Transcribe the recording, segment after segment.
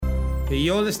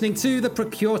You're listening to the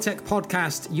ProcureTech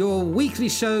podcast, your weekly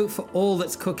show for all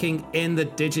that's cooking in the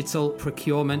digital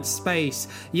procurement space.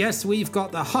 Yes, we've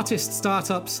got the hottest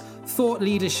startups, thought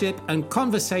leadership, and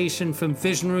conversation from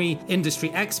visionary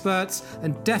industry experts,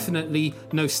 and definitely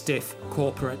no stiff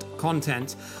corporate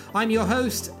content. I'm your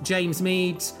host, James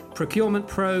Meads, procurement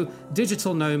pro,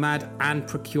 digital nomad, and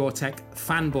ProcureTech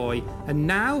fanboy. And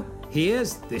now,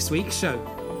 here's this week's show.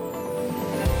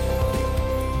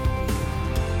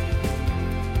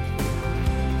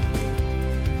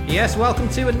 Yes, welcome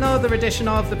to another edition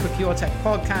of the ProcureTech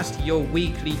podcast, your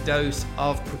weekly dose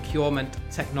of procurement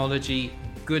technology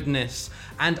goodness.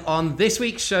 And on this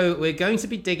week's show, we're going to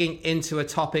be digging into a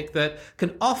topic that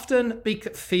can often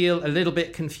feel a little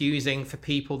bit confusing for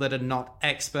people that are not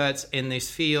experts in this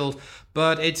field,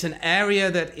 but it's an area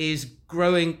that is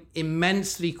growing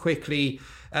immensely quickly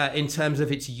in terms of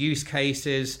its use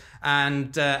cases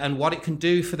and what it can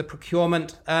do for the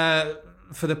procurement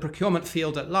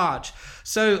field at large.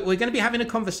 So we're going to be having a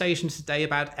conversation today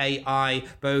about AI,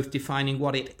 both defining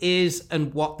what it is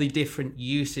and what the different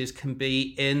uses can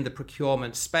be in the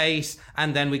procurement space.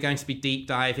 And then we're going to be deep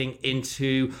diving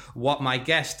into what my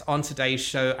guest on today's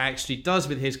show actually does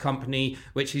with his company,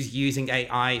 which is using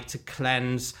AI to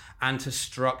cleanse and to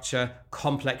structure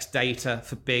complex data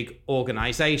for big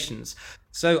organizations.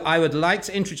 So I would like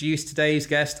to introduce today's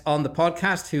guest on the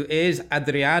podcast, who is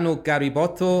Adriano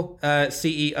Garibotto,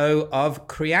 CEO of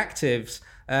Creactives.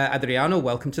 Adriano,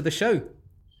 welcome to the show.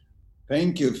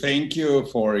 Thank you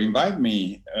for inviting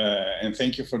me, and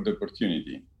thank you for the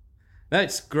opportunity. No,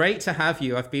 it's great to have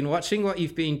you. I've been watching what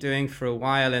you've been doing for a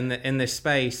while in this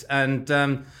space,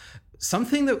 and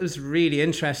something that was really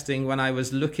interesting when I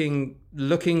was learning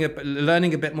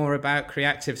a bit more about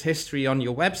Creactives' history on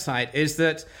your website is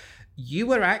that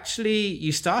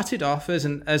you started off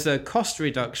as a cost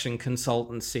reduction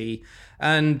consultancy,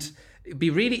 and it'd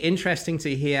be really interesting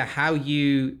to hear how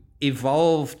you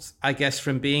evolved, I guess,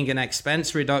 from being an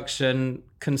expense reduction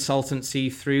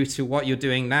consultancy through to what you're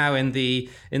doing now in the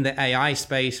AI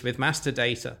space with master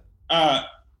data.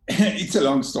 It's a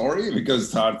long story because it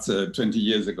starts 20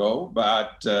 years ago,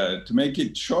 but to make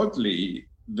it shortly,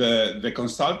 the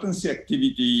consultancy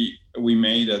activity we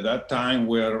made at that time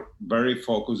were very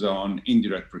focused on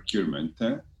indirect procurement.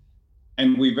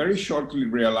 And we very shortly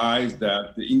realized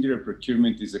that the indirect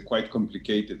procurement is a quite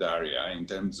complicated area in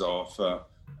terms of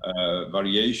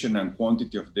variation and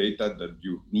quantity of data that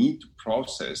you need to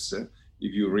process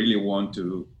if you really want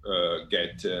to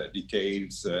get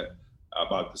details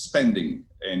about the spending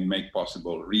and make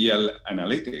possible real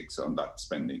analytics on that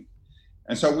spending.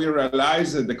 And so we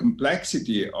realized that the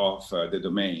complexity of the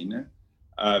domain,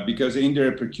 because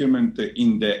indirect procurement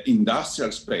in the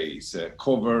industrial space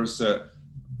covers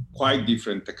quite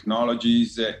different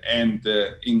technologies and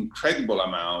incredible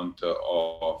amount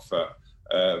of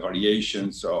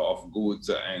variations of goods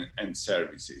and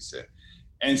services.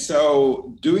 And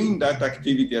so doing that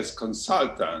activity as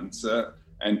consultants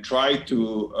and trying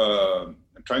to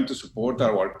support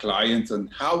our clients on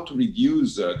how to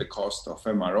reduce the cost of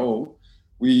MRO,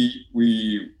 we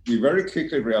very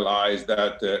quickly realized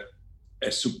that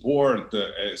a software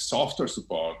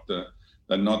support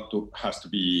that not has to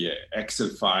be Excel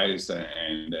files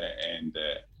and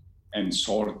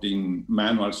sorting,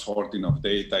 manual sorting of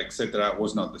data, etc.,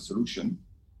 was not the solution,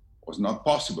 was not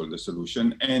possible the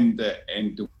solution, and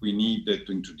we needed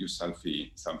to introduce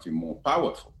something more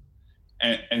powerful.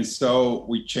 And so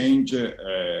we changed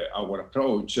our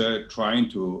approach, trying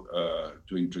to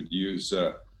introduce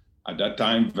at that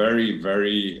time, very,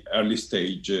 very early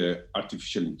stage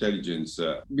artificial intelligence.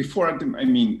 Before,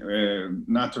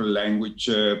 natural language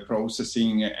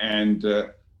processing and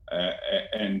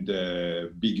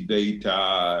big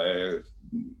data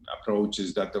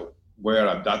approaches that were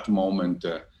at that moment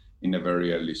in a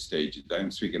very early stage. I'm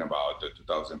speaking about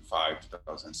 2005,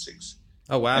 2006.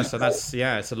 Oh, wow. So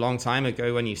it's a long time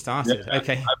ago when you started. Yeah,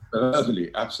 okay.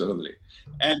 Absolutely.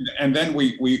 And then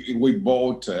we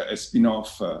bought a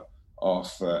spin-off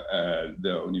of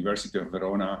the University of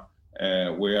Verona,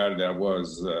 where there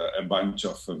was a bunch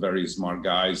of very smart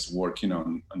guys working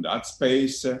on that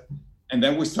space. And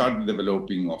then we started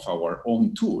developing of our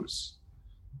own tools.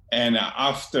 And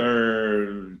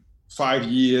after 5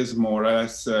 years, more or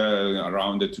less,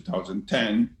 around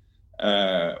 2010,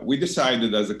 we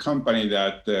decided as a company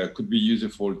that could be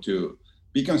useful to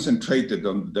be concentrated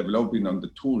on developing on the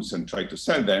tools and try to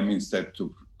sell them instead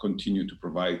to continue to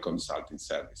provide consulting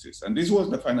services. And this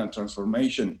was the final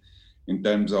transformation in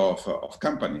terms of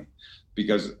company,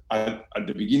 because at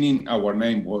the beginning, our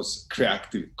name was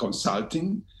Creactive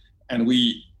Consulting, and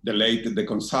we delete the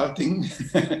consulting,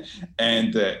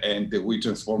 and we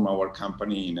transform our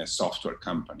company in a software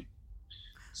company.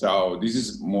 So this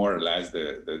is more or less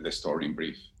the story in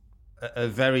brief. A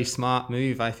very smart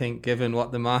move, I think, given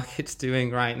what the market's doing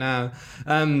right now.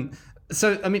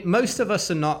 So, I mean, most of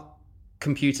us are not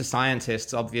computer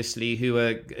scientists, obviously, who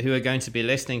are going to be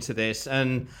listening to this,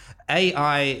 and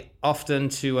AI often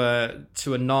to a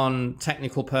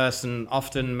non-technical person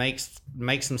often makes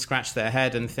them scratch their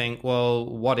head and think, well,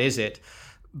 what is it?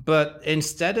 But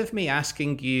instead of me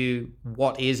asking you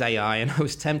what is AI, and I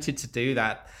was tempted to do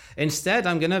that, instead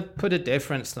I'm going to put a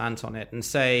different slant on it and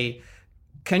say,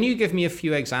 can you give me a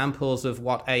few examples of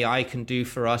what AI can do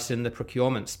for us in the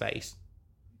procurement space?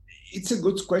 It's a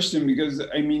good question because,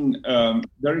 I mean,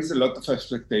 there is a lot of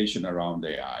expectation around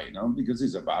AI, because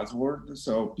it's a buzzword.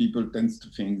 So people tend to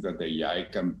think that AI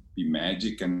can be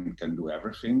magic and can do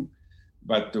everything.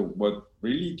 But what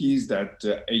really it is that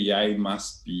AI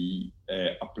must be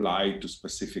applied to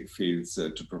specific fields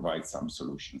to provide some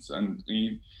solutions. And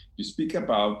if you speak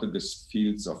about the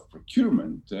fields of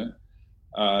procurement,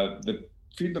 the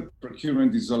field of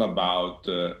procurement is all about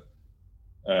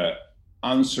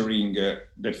answering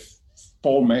the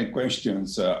four main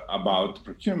questions about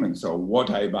procurement. So what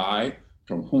I buy,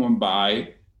 from whom I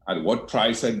buy, at what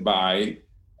price I buy,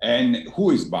 and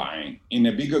who is buying. In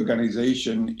a big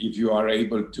organization, if you are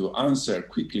able to answer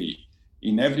quickly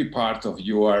in every part of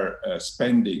your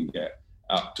spending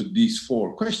to these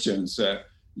four questions,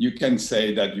 you can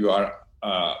say that you are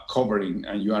covering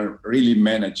and you are really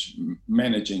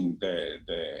managing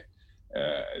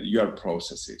your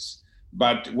processes.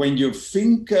 But when you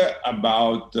think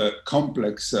about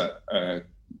complex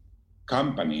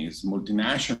companies,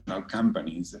 multinational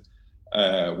companies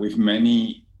with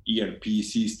many ERP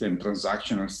system,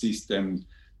 transactional system,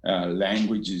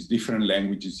 languages, different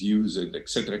languages used,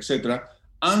 etc.,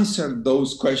 answer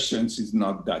those questions is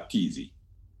not that easy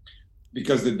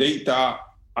because the data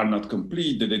are not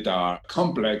complete, the data are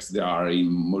complex, they are in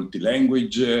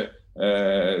multi-language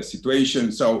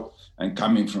situations, so, and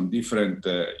coming from different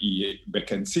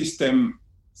backend system.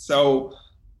 So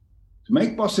to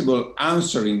make possible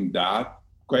answering that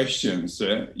questions,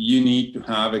 you need to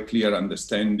have a clear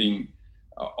understanding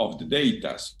of the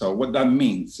data. So what that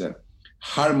means,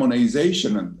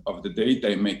 harmonization of the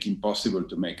data and making possible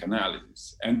to make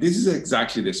analysis. And this is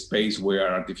exactly the space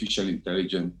where artificial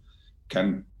intelligence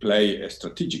can play a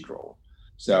strategic role.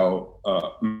 So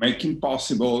making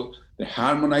possible the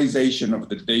harmonization of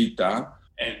the data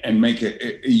and make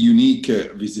a unique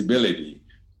visibility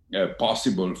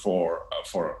possible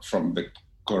from the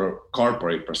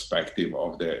corporate perspective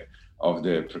of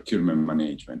the procurement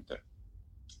management.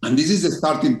 And this is the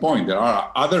starting point. There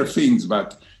are other things,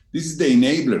 but this is the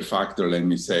enabler factor, let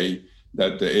me say,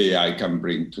 that the AI can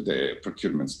bring to the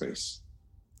procurement space.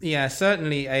 Yeah,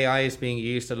 certainly AI is being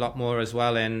used a lot more as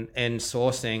well in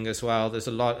sourcing as well. There's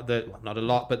a lot, not a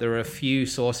lot, but there are a few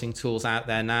sourcing tools out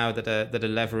there now that are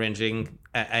leveraging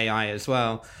AI as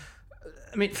well.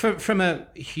 I mean, from a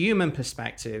human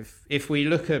perspective, if we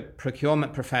look at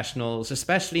procurement professionals,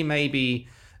 especially maybe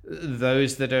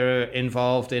those that are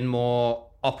involved in more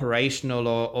operational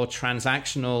or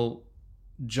transactional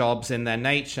jobs in their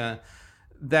nature,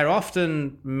 they're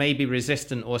often maybe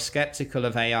resistant or skeptical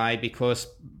of AI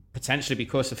potentially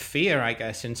because of fear, I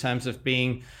guess, in terms of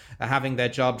having their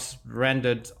jobs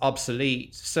rendered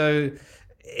obsolete. So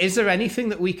is there anything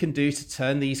that we can do to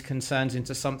turn these concerns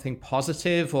into something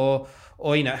positive, or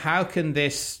how can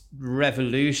this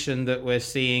revolution that we're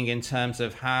seeing in terms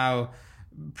of how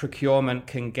procurement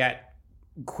can get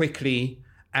quickly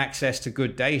access to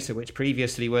good data, which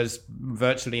previously was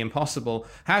virtually impossible,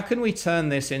 how can we turn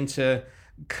this into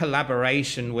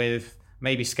collaboration with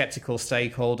maybe skeptical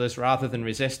stakeholders rather than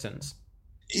resistance?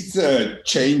 It's a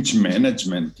change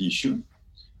management issue.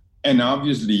 And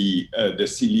obviously the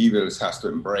C-levels has to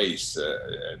embrace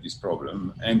this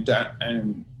problem and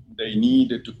they need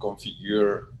to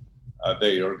configure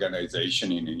their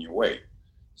organization in a new way.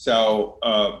 So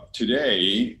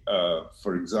today,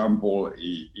 for example,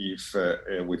 if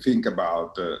we think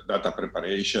about data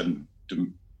preparation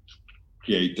to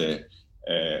create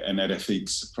an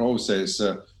RFX process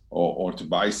or to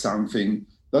buy something,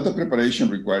 data preparation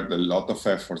required a lot of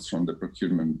efforts from the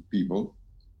procurement people.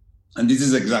 And this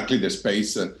is exactly the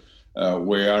space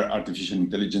where artificial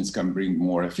intelligence can bring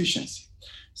more efficiency.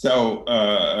 So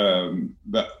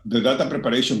the data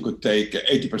preparation could take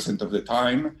 80% of the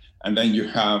time, and then you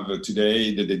have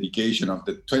today the dedication of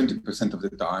the 20% of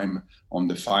the time on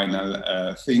the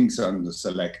final things and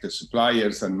select the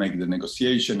suppliers and make the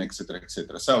negotiation, etc.,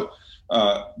 etc. So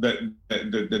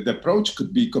the approach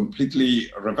could be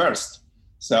completely reversed.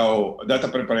 So data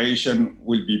preparation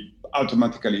will be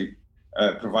automatically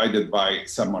provided by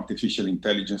some artificial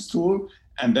intelligence tool.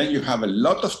 And then you have a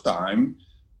lot of time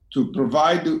to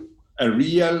provide a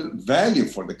real value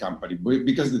for the company,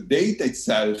 because the data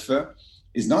itself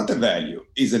is not a value,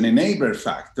 is an enabler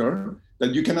factor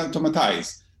that you can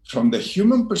automatize. From the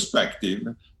human perspective,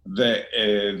 the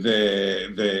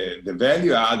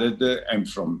value added,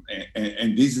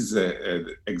 and this is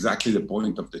exactly the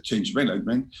point of the change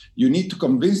management. You need to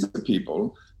convince the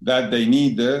people that they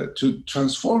need to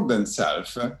transform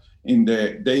themselves in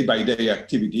the day-by-day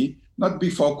activity, not be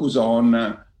focused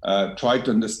on try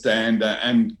to understand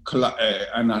and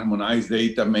harmonize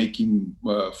data, making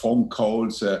phone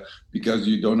calls because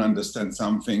you don't understand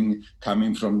something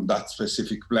coming from that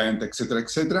specific plant, et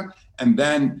cetera, and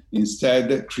then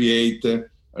instead create a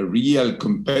real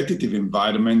competitive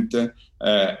environment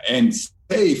and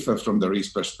safe from the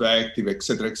risk perspective, et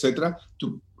cetera,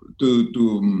 to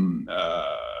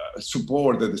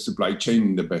support the supply chain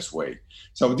in the best way.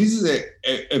 So this is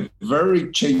a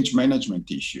very change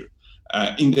management issue.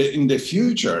 In the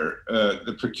future,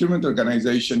 the procurement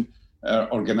organization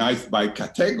organized by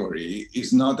category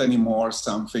is not anymore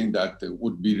something that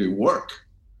would be rework.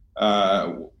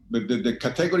 The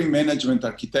category management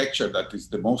architecture that is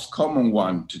the most common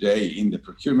one today in the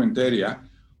procurement area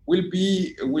will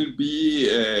be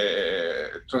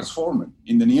transformed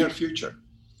in the near future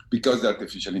because of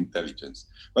artificial intelligence.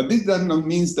 But this does not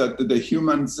mean that the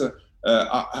humans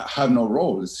have no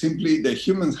role. Simply, the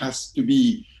humans has to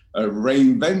be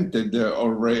reinvented,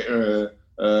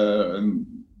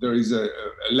 there is a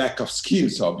lack of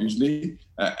skills, obviously,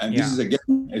 and this is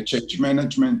again a change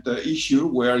management issue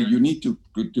where you need to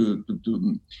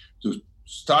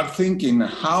start thinking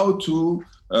how to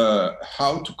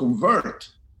convert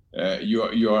your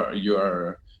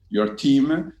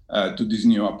team to this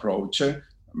new approach,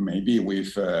 maybe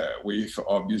with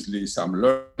obviously some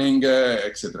learning,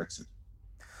 etc.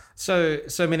 So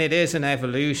I mean, it is an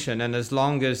evolution, and as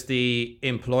long as the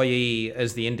employee,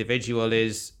 as the individual,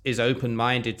 is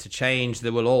open-minded to change,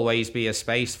 there will always be a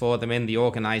space for them in the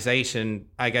organization,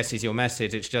 I guess is your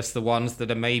message. It's just the ones that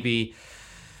are maybe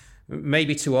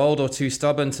too old or too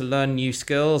stubborn to learn new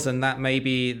skills, and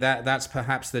that's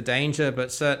perhaps the danger.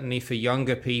 But certainly for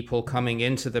younger people coming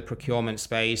into the procurement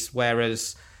space,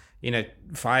 whereas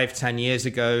 5-10 years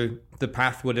ago the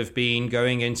path would have been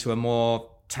going into a more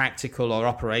tactical or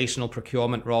operational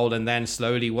procurement role and then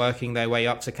slowly working their way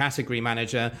up to category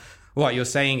manager, what you're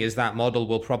saying is that model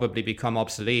will probably become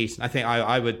obsolete. I think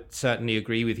I would certainly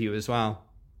agree with you as well.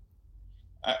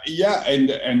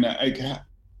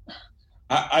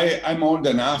 I'm old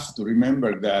enough to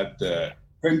remember that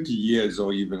 20 years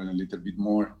or even a little bit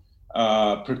more,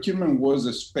 procurement was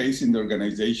a space in the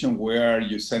organization where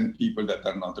you send people that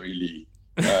are not really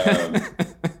good.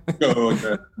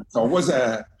 So it was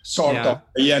a sort of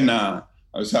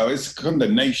so it's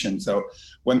condemnation. So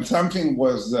when something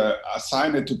was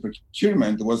assigned to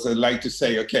procurement, it was like to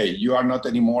say, okay, you are not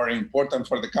anymore important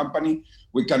for the company.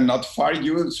 We cannot fire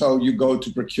you, so you go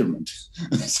to procurement,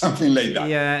 something like that.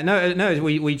 Yeah, no,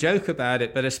 we joke about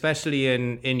it, but especially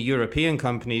in European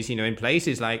companies, in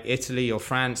places like Italy or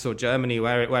France or Germany,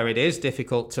 where it is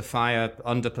difficult to fire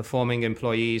underperforming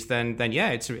employees, then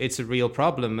yeah, it's a real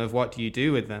problem of what do you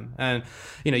do with them. And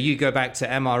you go back to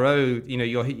MRO,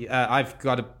 I've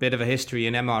got a bit of a history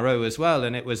in MRO as well,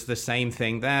 and it was the same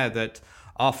thing there, that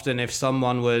often if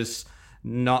someone was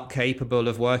not capable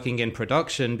of working in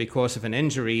production because of an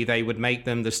injury, they would make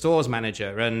them the stores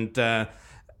manager, and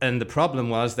the problem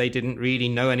was they didn't really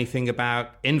know anything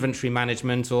about inventory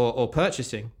management or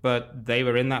purchasing, but they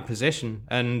were in that position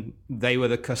and they were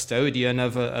the custodian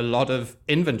of a lot of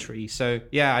inventory. So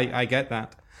yeah, I get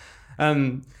that.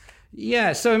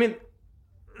 So I mean,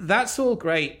 that's all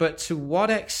great, but to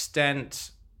what extent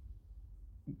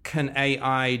can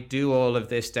AI do all of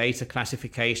this data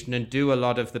classification and do a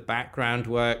lot of the background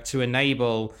work to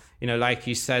enable, like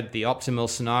you said, the optimal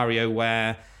scenario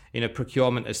where,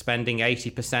 procurement is spending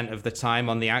 80% of the time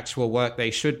on the actual work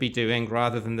they should be doing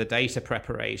rather than the data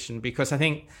preparation? Because I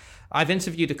think I've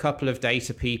interviewed a couple of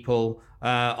data people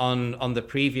on the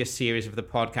previous series of the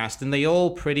podcast, and they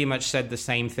all pretty much said the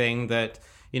same thing, that,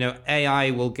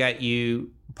 AI will get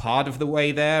you part of the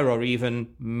way there or even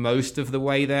most of the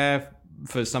way there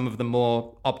for some of the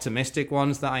more optimistic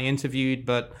ones that I interviewed,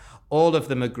 but all of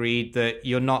them agreed that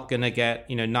you're not going to get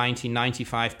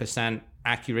 95%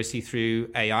 accuracy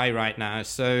through AI right now.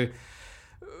 So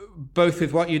both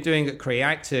with what you're doing at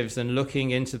Creactives and looking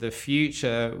into the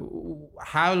future,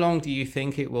 how long do you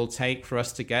think it will take for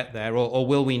us to get there, or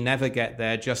will we never get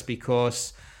there just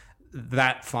because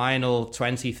that final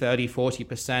 20, 30,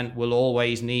 40% will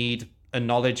always need a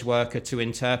knowledge worker to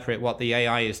interpret what the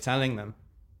AI is telling them?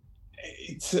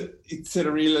 It's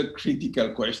a real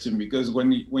critical question, because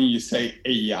when you say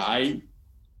AI,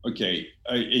 okay,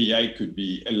 AI could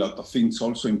be a lot of things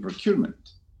also in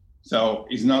procurement. So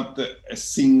it's not a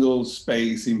single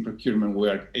space in procurement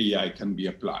where AI can be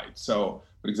applied. So,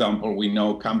 for example, we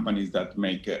know companies that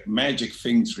make magic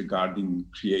things regarding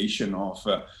creation of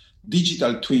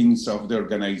digital twins of the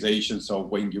organization. So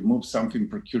when you move something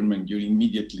procurement, you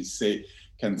immediately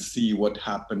can see what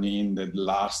happened in the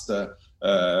last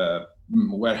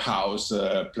warehouse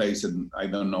place, and I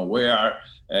don't know where,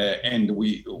 and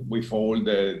with all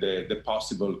the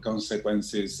possible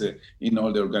consequences in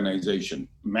all the organization.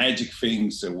 Magic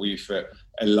things with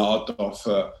a lot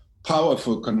of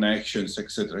powerful connections,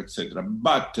 etc., etc.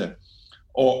 But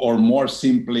or more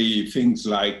simply, things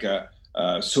like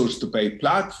source to pay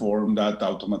platform that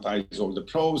automatize all the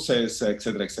process,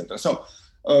 etc., etc. So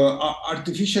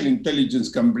artificial intelligence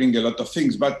can bring a lot of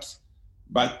things, but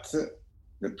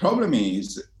the problem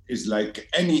is like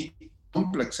any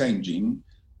complex engine,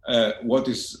 what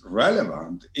is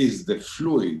relevant is the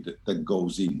fluid that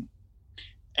goes in.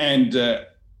 And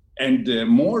the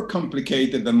more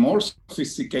complicated and more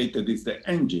sophisticated is the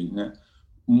engine,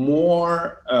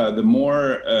 the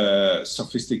more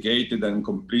sophisticated and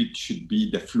complete should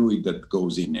be the fluid that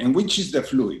goes in. And which is the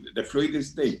fluid? The fluid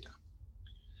is data.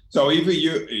 So if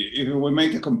we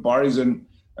make a comparison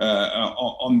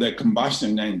on the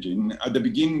combustion engine, at the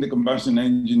beginning, the combustion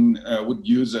engine would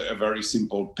use a very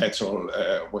simple petrol,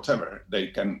 whatever. They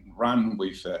can run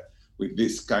with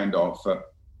this kind of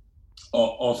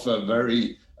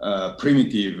very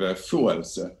primitive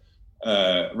fuels.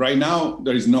 Right now,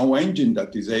 there is no engine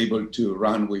that is able to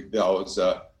run with those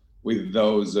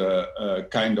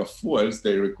kind of fuels.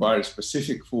 They require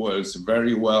specific fuels,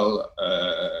 very well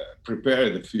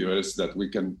prepared fuels that we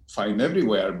can find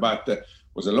everywhere, but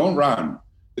was a long run.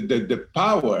 The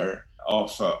power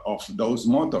of those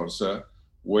motors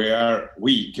were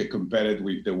weak compared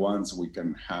with the ones we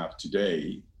can have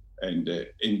today, and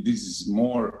this is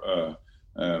more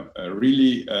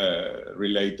really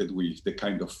related with the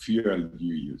kind of fuel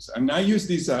you use. And I use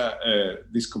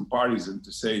this comparison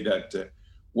to say that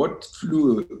what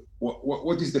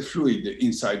is the fluid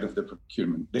inside of the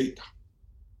procurement? Data.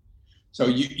 So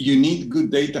you need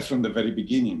good data from the very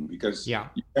beginning, because you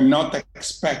cannot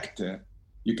expect a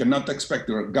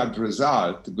good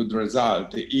result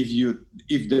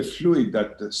if the fluid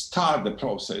that start the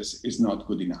process is not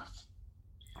good enough.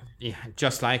 Yeah,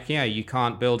 just like you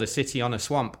can't build a city on a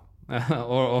swamp,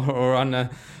 or on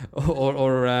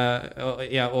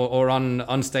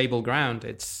unstable ground.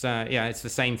 It's the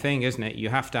same thing, isn't it? You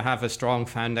have to have a strong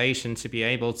foundation to be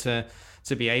able to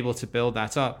build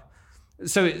that up.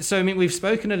 So I mean, we've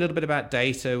spoken a little bit about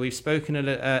data. We've spoken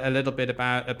a little bit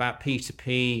about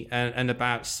P2P and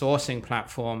about sourcing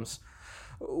platforms.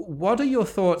 What are your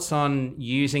thoughts on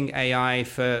using AI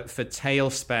for tail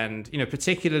spend?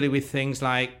 Particularly with things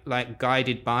like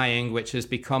guided buying, which has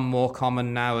become more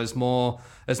common now as more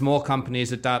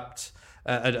companies adopt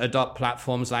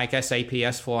platforms like SAP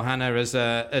S/4HANA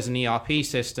as an ERP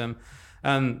system.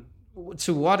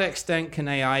 To what extent can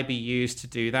AI be used to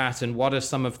do that, and what are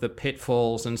some of the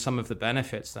pitfalls and some of the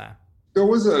benefits there? There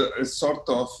was a sort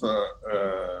of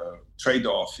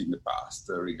trade-off in the past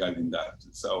regarding that.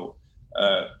 So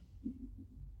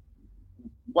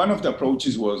one of the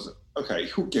approaches was, okay,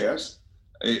 who cares?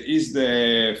 Is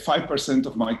the 5%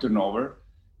 of my turnover,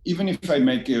 even if I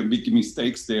make big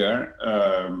mistakes there,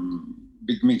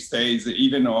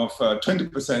 even of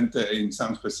 20% in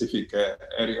some specific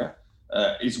area,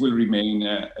 it will remain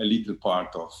a little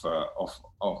part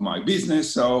of my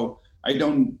business. So I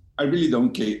really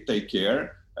don't take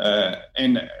care,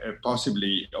 and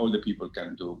possibly all the people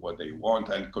can do what they want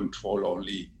and control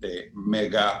only the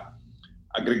mega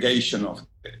aggregation of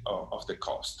the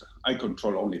cost. I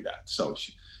control only that. So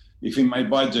if in my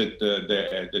budget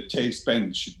the tail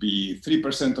spend should be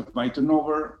 3% of my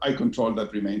turnover, I control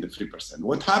that remain the 3%.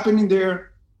 What happened in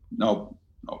there? No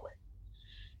way.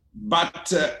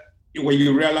 But when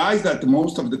you realize that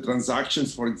most of the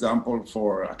transactions, for example,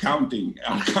 for accounting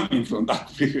are coming from that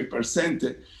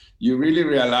 3%, you really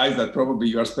realize that probably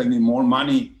you are spending more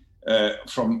money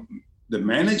from the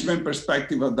management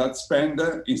perspective of that spend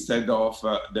instead of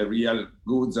the real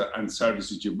goods and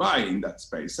services you buy in that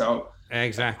space. So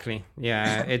exactly,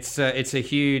 yeah, it's a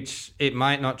huge. It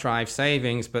might not drive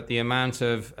savings, but the amount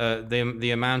of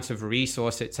the amount of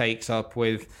resource it takes up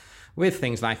with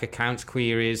things like accounts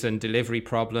queries and delivery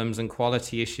problems and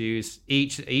quality issues,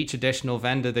 each additional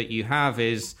vendor that you have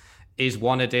is is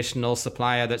one additional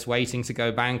supplier that's waiting to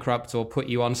go bankrupt or put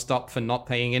you on stop for not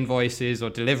paying invoices or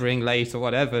delivering late or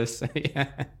whatever. So, yeah.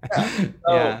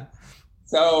 Yeah.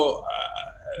 So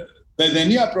the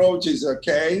new approach is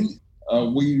okay.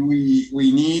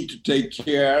 We need to take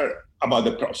care about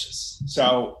the process.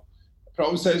 So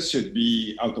process should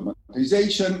be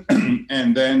automatization,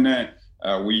 and then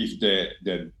with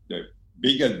the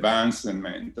big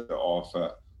advancement of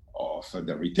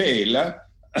the retail,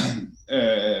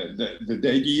 the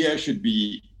idea should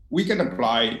be we can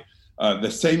apply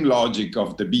the same logic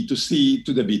of the B2C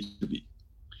to the B2B.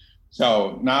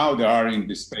 So now there are in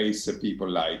this space people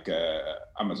like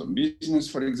Amazon Business,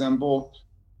 for example,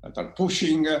 that are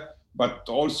pushing, but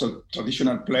also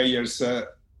traditional players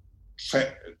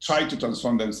try to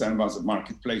transform themselves as a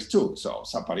marketplace too. So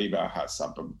Sapariba has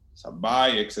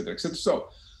Subbuy, etc., etc. So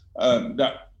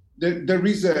there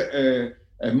is a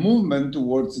movement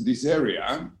towards this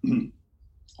area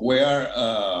where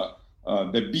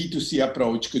the B2C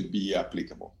approach could be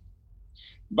applicable.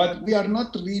 But we are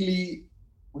not really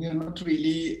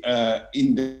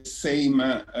in the same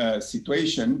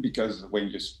situation, because when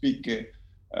you speak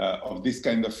of these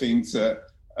kind of things,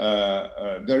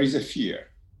 there is a fear.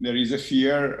 There is a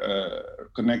fear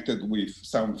connected with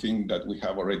something that we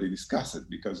have already discussed,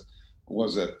 because it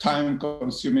was a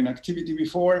time-consuming activity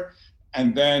before,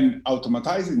 and then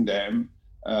automatizing them,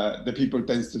 the people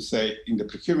tends to say, in the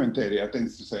procurement area,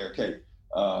 tends to say, okay,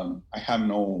 I have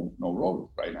no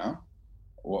role right now.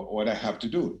 What I have to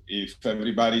do? If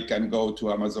everybody can go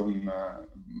to Amazon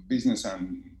Business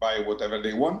and buy whatever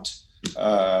they want,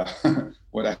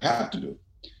 what I have to do.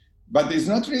 But it's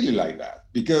not really like that,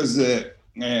 because the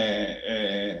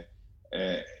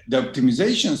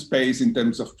optimization space in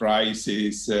terms of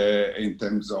prices, in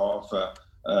terms of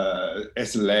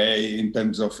SLA, in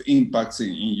terms of impacts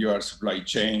in your supply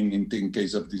chain, in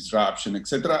case of disruption,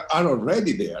 etc., are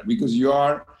already there, because you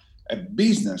are a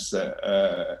business,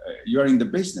 you are in the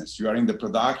business, you are in the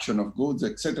production of goods,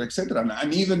 etc., etc.,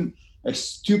 and even a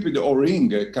stupid O-ring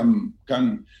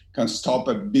can stop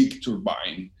a big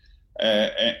turbine.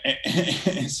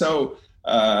 So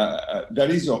there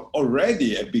is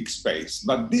already a big space,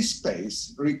 but this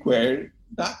space requires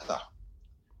data.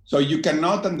 So you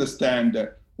cannot understand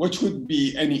what would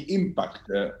be any impact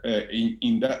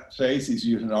in that phase if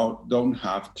you don't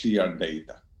have clear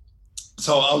data.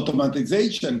 So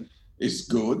automatization is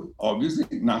good,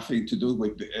 obviously, nothing to do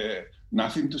with,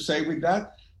 nothing to say with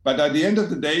that. But at the end of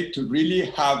the day, to really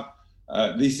have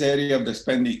this area of the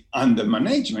spending under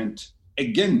management,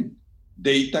 again,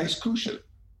 data is crucial.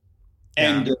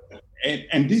 Yeah.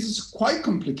 And this is quite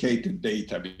complicated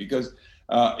data, because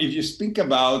if you speak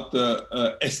about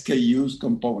SKUs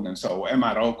components, or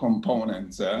MRO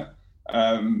components,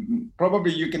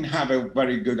 probably you can have a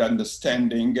very good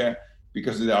understanding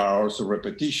because there are also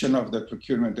repetition of the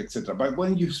procurement, etc. But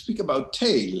when you speak about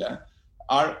tail,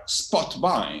 are spot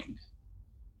buying.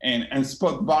 And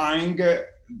spot buying,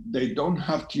 they don't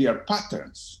have clear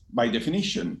patterns by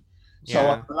definition. So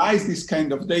analyze this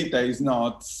kind of data is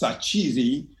not such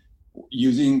easy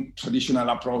using traditional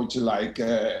approach like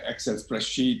Excel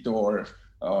spreadsheet or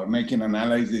making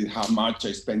analysis how much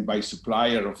I spend by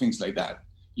supplier or things like that.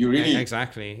 You really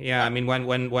exactly. Yeah, I mean when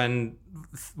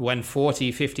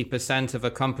 40-50% of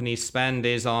a company's spend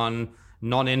is on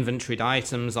non-inventoried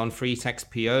items on free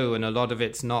text PO, and a lot of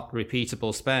it's not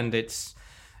repeatable spend, it's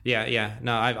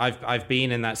no, I've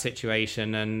been in that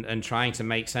situation, and trying to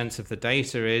make sense of the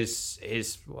data is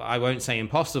I won't say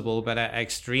impossible, but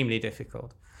extremely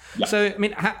difficult. Yeah. So, I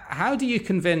mean, how do you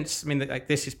convince, I mean, like,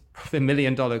 this is probably $1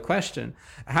 million question.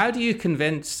 How do you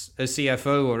convince a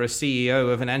CFO or a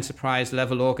CEO of an enterprise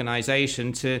level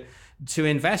organization to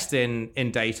invest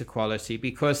in data quality?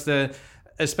 Because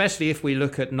especially if we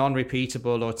look at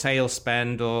non-repeatable or tail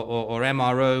spend or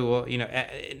MRO or,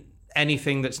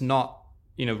 anything that's not,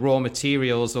 raw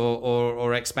materials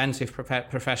or expensive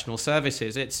professional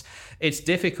services, it's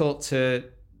difficult to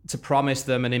promise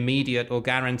them an immediate or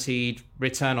guaranteed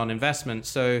return on investment.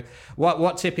 So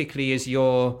what typically is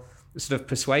your sort of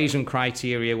persuasion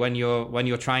criteria when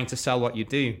you're trying to sell what you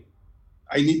do?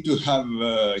 I need to have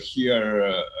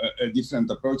here a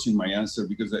different approach in my answer,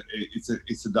 because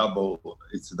it's a double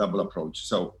approach.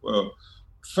 So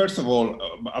first of all,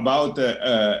 about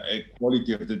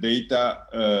quality of the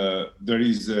data, there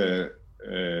is a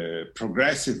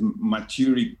progressive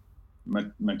maturity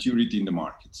in the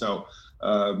market. So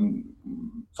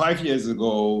 5 years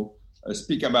ago,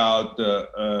 speak about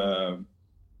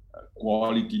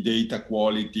quality, data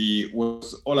quality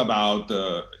was all about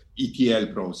ETL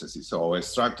processes, so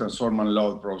extract, transform, and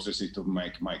load processes to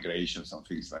make migrations and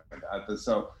things like that.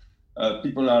 So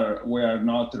people were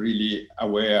not really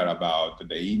aware about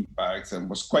the impacts, and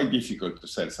was quite difficult to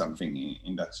sell something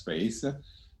in that space.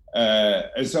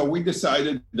 And so we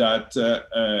decided that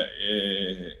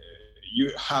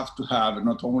you have to have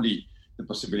not only the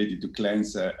possibility to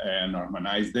cleanse and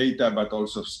harmonize data, but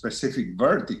also specific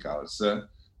verticals,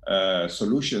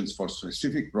 solutions for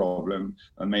specific problem,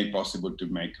 and made possible to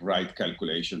make right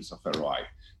calculations of ROI.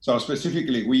 So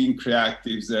specifically, we in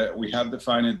Creactives, we have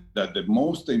defined that the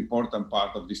most important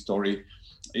part of the story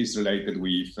is related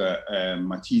with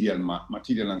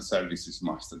material and services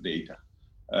master data.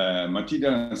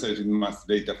 Material and services master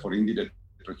data for indirect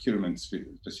procurement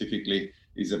specifically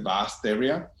is a vast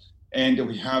area. And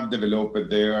we have developed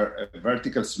there a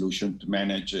vertical solution to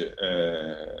manage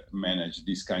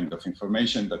this kind of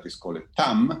information that is called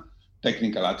TAM,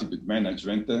 Technical Attribute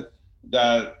Management,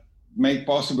 that make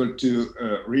possible to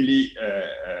really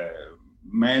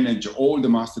manage all the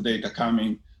master data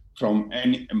coming from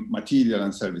any material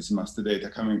and service master data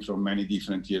coming from many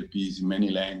different ERPs in many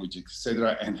languages,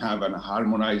 etc., and have a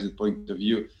harmonized point of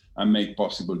view and make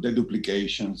possible the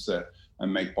duplications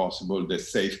and make possible the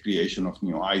safe creation of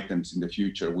new items in the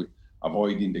future with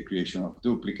avoiding the creation of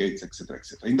duplicates, etc.,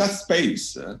 etc. In that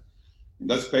space,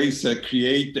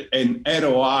 create an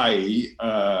ROI,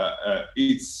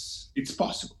 it's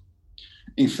possible.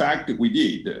 In fact, we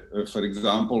did, for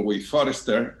example, with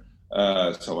Forrester,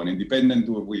 so an independent,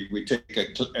 we take a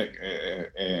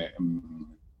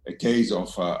case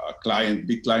of a client,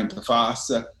 big client of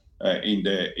us, in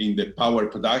the power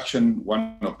production,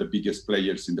 one of the biggest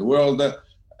players in the world,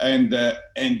 and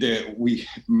we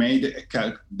made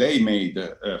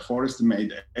Forrester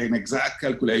made an exact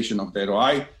calculation of the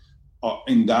ROI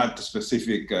in that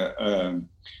specific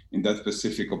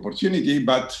opportunity.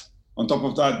 But on top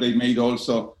of that, they made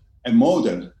also a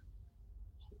model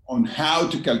on how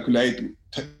to calculate,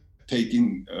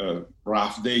 taking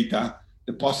rough data,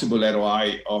 the possible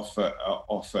ROI of a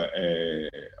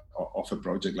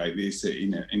project like this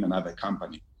in another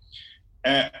company.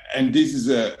 And this is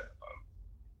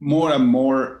more and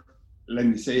more, let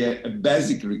me say, a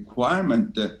basic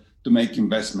requirement to make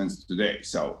investments today.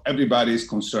 So everybody is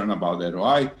concerned about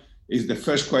ROI. Is the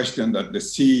first question that the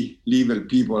C-level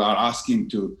people are asking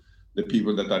to the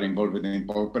people that are involved in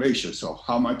operation. So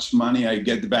how much money I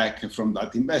get back from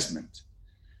that investment?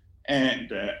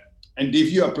 And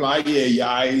if you apply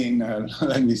AI in,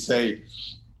 let me say,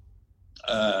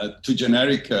 to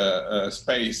generic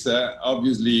space,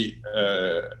 obviously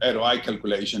ROI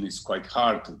calculation is quite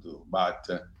hard to do. But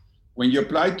when you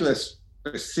apply to a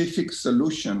specific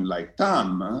solution like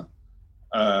TAM,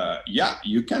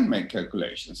 you can make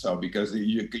calculations. So because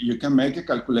you can make a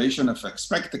calculation of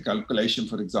expected calculation,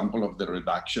 for example, of the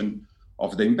reduction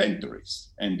of the inventories.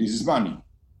 And this is money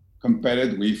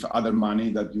compared with other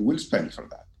money that you will spend for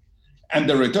that. And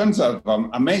the returns are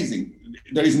amazing.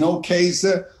 There is no case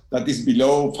that is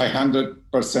below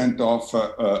 500% of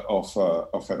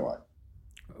ROI.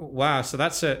 Wow, so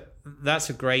that's a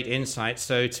great insight.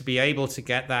 So to be able to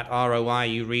get that ROI,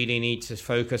 you really need to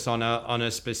focus on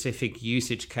a specific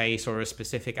usage case or a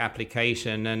specific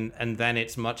application, and then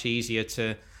it's much easier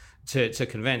to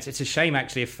convince. It's a shame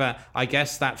actually if I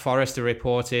guess that Forrester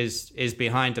report is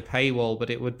behind a paywall, but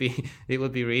it would be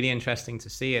really interesting to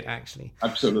see it actually.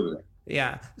 Absolutely.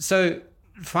 Yeah. So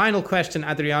final question,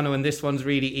 Adriano, and this one's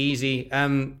really easy.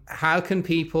 How can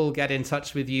people get in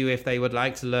touch with you if they would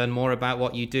like to learn more about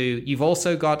what you do? You've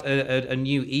also got a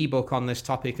new ebook on this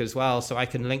topic as well, so I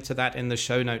can link to that in the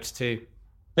show notes too.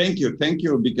 Thank you,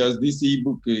 because this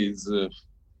ebook is,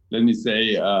 let me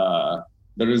say, the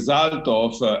result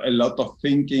of a lot of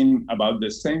thinking about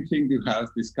the same thing we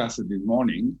have discussed this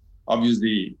morning.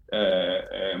 Obviously,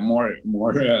 more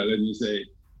let me say,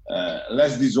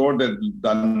 less disordered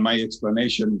than my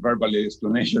verbal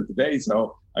explanation today.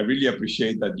 So I really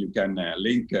appreciate that you can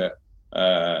link the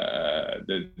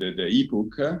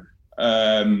ebook.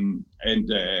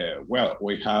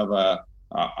 We have our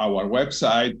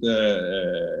website,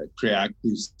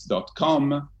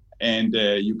 creactives.com, and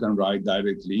you can write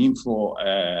directly info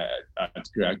at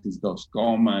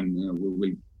creactives.com, and we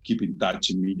will keep in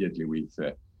touch immediately with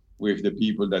the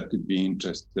people that could be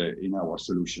interested in our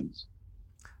solutions.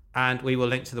 And we will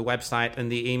link to the website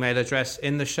and the email address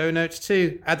in the show notes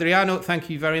too. Adriano, thank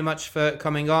you very much for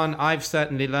coming on. I've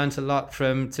certainly learned a lot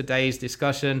from today's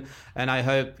discussion, and I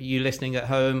hope you listening at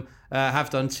home have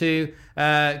done too.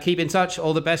 Keep in touch.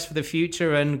 All the best for the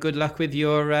future, and good luck with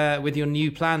your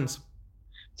new plans.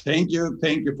 Thank you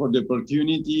for the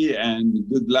opportunity, and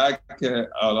good luck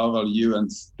all of you, and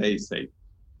stay safe.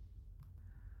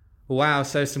 Wow,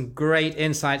 so some great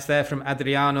insights there from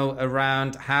Adriano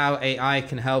around how AI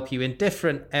can help you in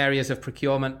different areas of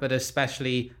procurement, but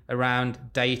especially around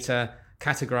data,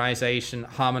 categorization,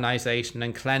 harmonization,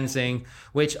 and cleansing,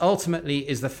 which ultimately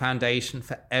is the foundation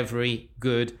for every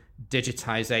good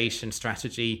digitization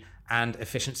strategy and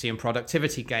efficiency and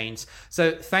productivity gains.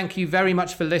 So thank you very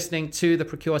much for listening to the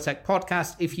ProcureTech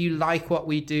podcast. If you like what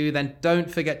we do, then don't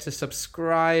forget to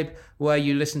subscribe where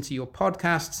you listen to your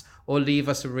podcasts, or leave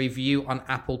us a review on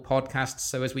Apple Podcasts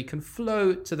so as we can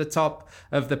float to the top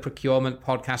of the procurement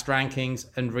podcast rankings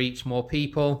and reach more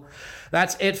people.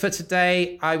 That's it for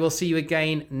today. I will see you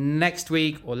again next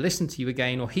week, or listen to you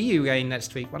again, or hear you again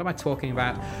next week. What am I talking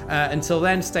about? Until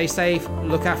then, stay safe,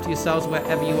 look after yourselves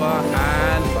wherever you are,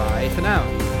 and bye for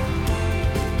now.